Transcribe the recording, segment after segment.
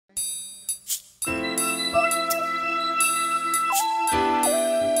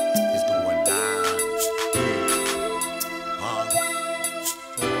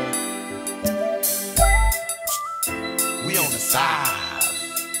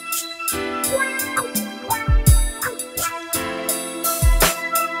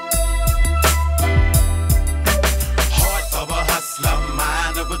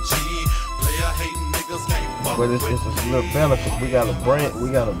But it's a little better because we got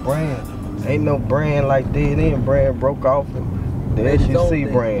a brand. Ain't no brand like Dead End brand broke off the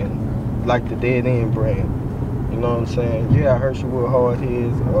SUC brand, like the Dead End brand. You know what I'm saying? You have Herschelwood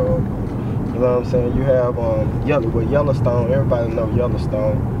Hardheads, you know what I'm saying? You have Yellowstone, everybody know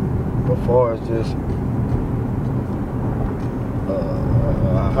Yellowstone. But far as just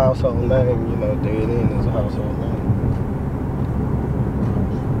a household name, you know, Dead End is a household name.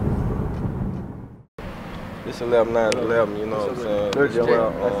 It's 11/9/11, you know what I'm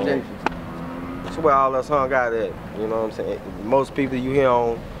saying? It's where all us hung out at, you know what I'm saying? Most people you hear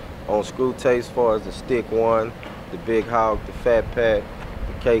on Screw Taste, as far as the Stick One, the Big Hawk, the Fat Pat,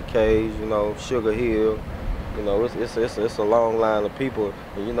 the KKs, you know, Sugar Hill, you know, it's a long line of people.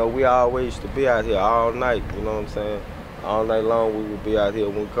 And you know, we always used to be out here all night, you know what I'm saying? All night long we would be out here.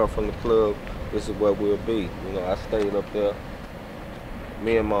 When we come from the club, this is where we'll be. You know, I stayed up there.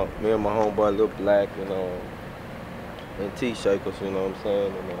 Me and my homeboy Lil Black, you know, and T-Shakers, you know what I'm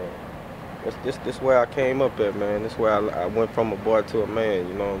saying? And, this where I came up at, man. This where I went from a boy to a man,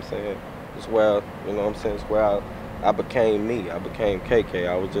 you know what I'm saying? This where, you know what I'm saying, it's where I became me. I became KayK.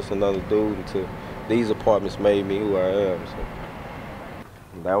 I was just another dude until these apartments made me who I am. So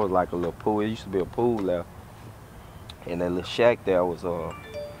that was like a little pool. It used to be a pool there. And that little shack there was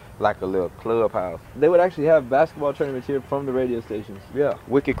like a little clubhouse. They would actually have basketball tournaments here from the radio stations. Yeah,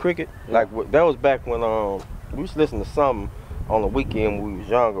 Wicked Cricket. Yeah. Like that was back when we used to listen to something on the weekend when we was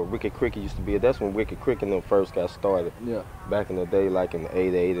younger. Wicked Cricket used to be. That's when Wicked Cricket them first got started. Yeah. Back in the day, like in the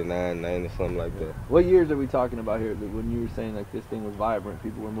 89, 90, something like that. What years are we talking about here? When you were saying like this thing was vibrant,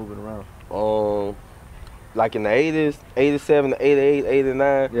 people were moving around. Like in the 80s, 87, 88,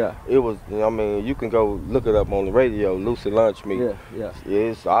 89, yeah. It was, I mean, you can go look it up on the radio, Lucy Lunch Meet. Yeah.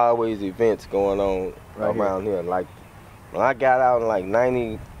 It's always events going on around here. Like, when I got out in like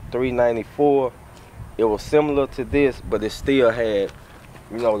 93, 94, it was similar to this, but it still had,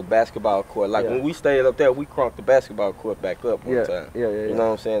 you know, the basketball court. Like when we stayed up there, we crunked the basketball court back up one time. You know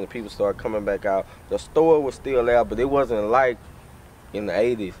what I'm saying? The people started coming back out. The store was still there, but it wasn't like in the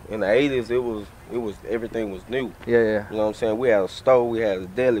 80s. In the 80s, it was everything was new. Yeah. You know what I'm saying? We had a store, we had a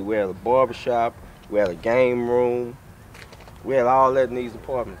deli, we had a barbershop, we had a game room. We had all that in these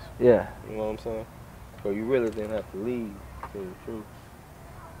apartments. Yeah. You know what I'm saying? So you really didn't have to leave, to tell the truth.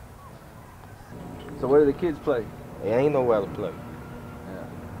 So where do the kids play? There ain't nowhere to play.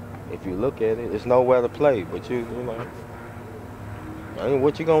 Yeah. If you look at it, it's nowhere to play. But you know, I mean,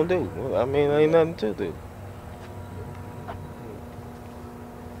 what you gonna do? Well, I mean, ain't nothing to do.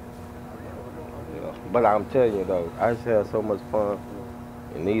 But I'm telling you though, I just had so much fun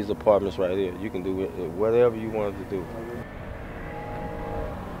in these apartments right here. You can do whatever you wanted to do.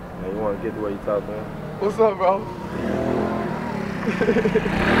 Now you want to get the way you talk, man? What's up, bro?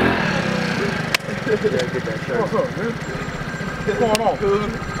 Yeah, get that shirt. What's up, man? What's going on?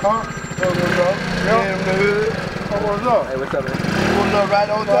 Huh? What's up? Yeah, in the hood. Oh, what's up? Hey, what's up, man? What's up right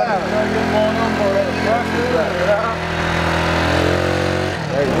on time? What's going on, bro?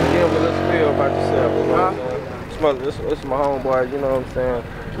 Hey, you give me a little spiel about yourself, you know what I'm saying? This is my homeboy, you know what I'm saying?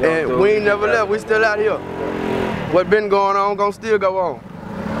 And we ain't never left, we still out here. What been going on, gonna still go on.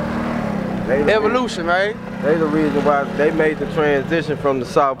 Evolution, right? They the reason why they made the transition from the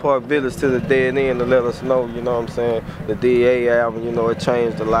South Park Village to the Dead End to let us know, you know what I'm saying? The DA album, you know, it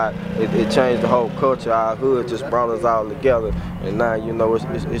changed a lot. It changed the whole culture. Our hood just brought us all together. And now, you know, it's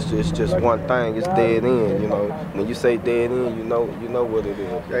just one thing. It's Dead End, you know. When you say Dead End, you know what it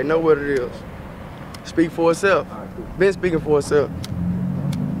is. They know what it is. Speak for itself. Been speaking for itself.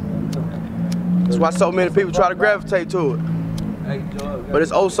 That's why so many people try to gravitate to it. But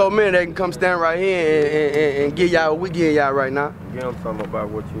it's so many that can come stand right here and give y'all what we give y'all right now. Give them something about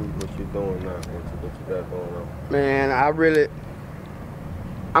what you doing now, what you got going on. Man,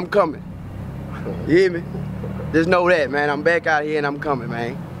 I'm coming. You hear me? Just know that, man. I'm back out here and I'm coming,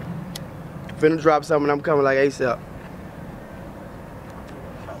 man. Finna drop something, I'm coming like ASAP.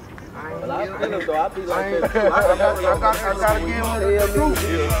 I feel as though I be like that too. I gotta give him the truth.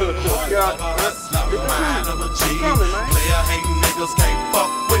 Player hating niggas can't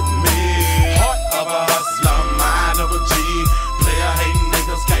fuck with me. Heart of a hustler, mind of a G.